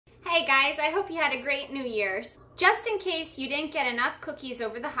Hey guys, I hope you had a great New Year's. Just in case you didn't get enough cookies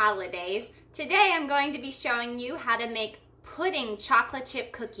over the holidays, today I'm going to be showing you how to make pudding chocolate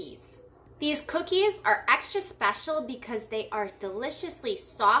chip cookies. These cookies are extra special because they are deliciously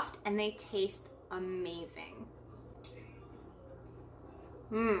soft and they taste amazing.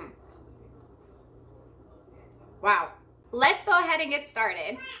 Wow. Let's go ahead and get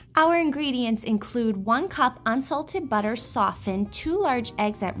started. Our ingredients include 1 cup unsalted butter softened, 2 large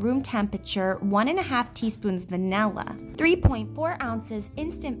eggs at room temperature, 1.5 teaspoons vanilla, 3.4 ounces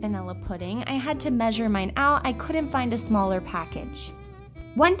instant vanilla pudding. I had to measure mine out. I couldn't find a smaller package.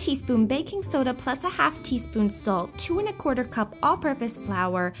 1 teaspoon baking soda plus 1/2 teaspoon salt, 2 1/4 cup all-purpose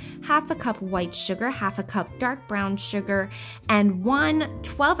flour, 1/2 cup white sugar, 1/2 cup dark brown sugar, and 1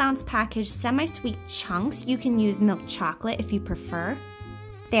 12-ounce package semi-sweet chunks. You can use milk chocolate if you prefer.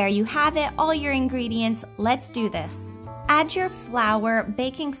 There you have it, all your ingredients. Let's do this. Add your flour,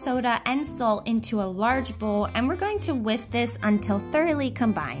 baking soda, and salt into a large bowl, and we're going to whisk this until thoroughly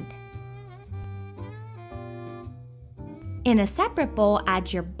combined. In a separate bowl,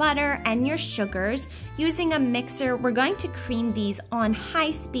 add your butter and your sugars. Using a mixer, we're going to cream these on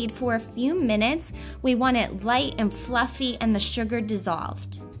high speed for a few minutes. We want it light and fluffy and the sugar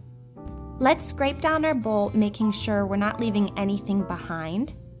dissolved. Let's scrape down our bowl, making sure we're not leaving anything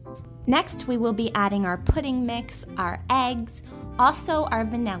behind. Next, we will be adding our pudding mix, our eggs, also our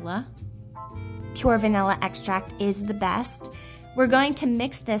vanilla. Pure vanilla extract is the best. We're going to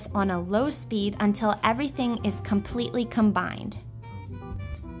mix this on a low speed until everything is completely combined.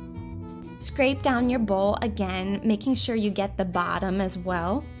 Scrape down your bowl again, making sure you get the bottom as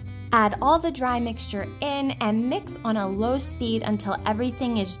well. Add all the dry mixture in and mix on a low speed until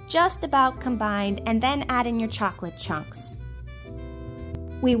everything is just about combined, and then add in your chocolate chunks.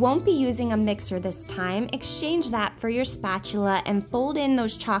 We won't be using a mixer this time. Exchange that for your spatula and fold in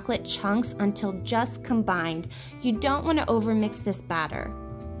those chocolate chunks until just combined. You don't want to overmix this batter.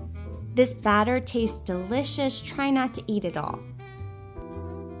 This batter tastes delicious. Try not to eat it all.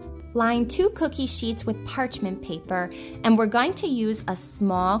 Line 2 cookie sheets with parchment paper, and we're going to use a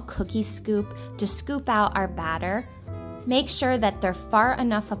small cookie scoop to scoop out our batter. Make sure that they're far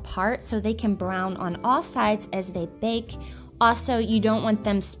enough apart so they can brown on all sides as they bake. Also, you don't want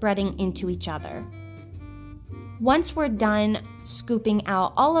them spreading into each other. Once we're done scooping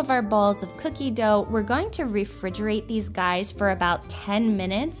out all of our balls of cookie dough, we're going to refrigerate these guys for about 10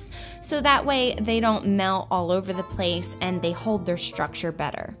 minutes, so that way they don't melt all over the place and they hold their structure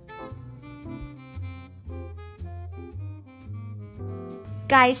better.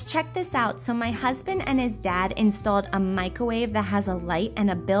 Guys, check this out. So my husband and his dad installed a microwave that has a light and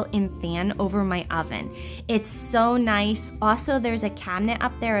a built-in fan over my oven. It's so nice. Also, there's a cabinet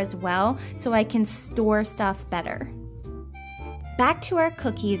up there as well, so I can store stuff better. Back to our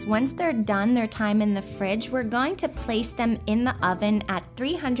cookies. Once they're done their time in the fridge, we're going to place them in the oven at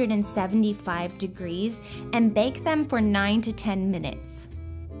 375 degrees and bake them for 9 to 10 minutes.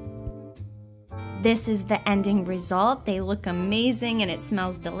 This is the ending result. They look amazing and it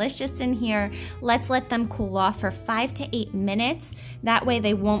smells delicious in here. Let's let them cool off for 5 to 8 minutes. That way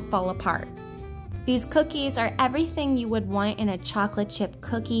they won't fall apart. These cookies are everything you would want in a chocolate chip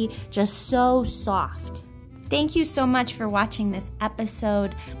cookie, just so soft. Thank you so much for watching this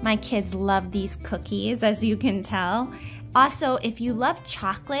episode. My kids love these cookies, as you can tell. Also, if you love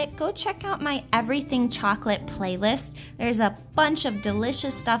chocolate, go check out my Everything Chocolate playlist. There's a bunch of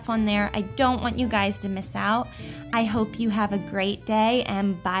delicious stuff on there. I don't want you guys to miss out. I hope you have a great day,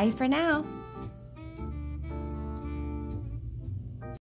 and bye for now.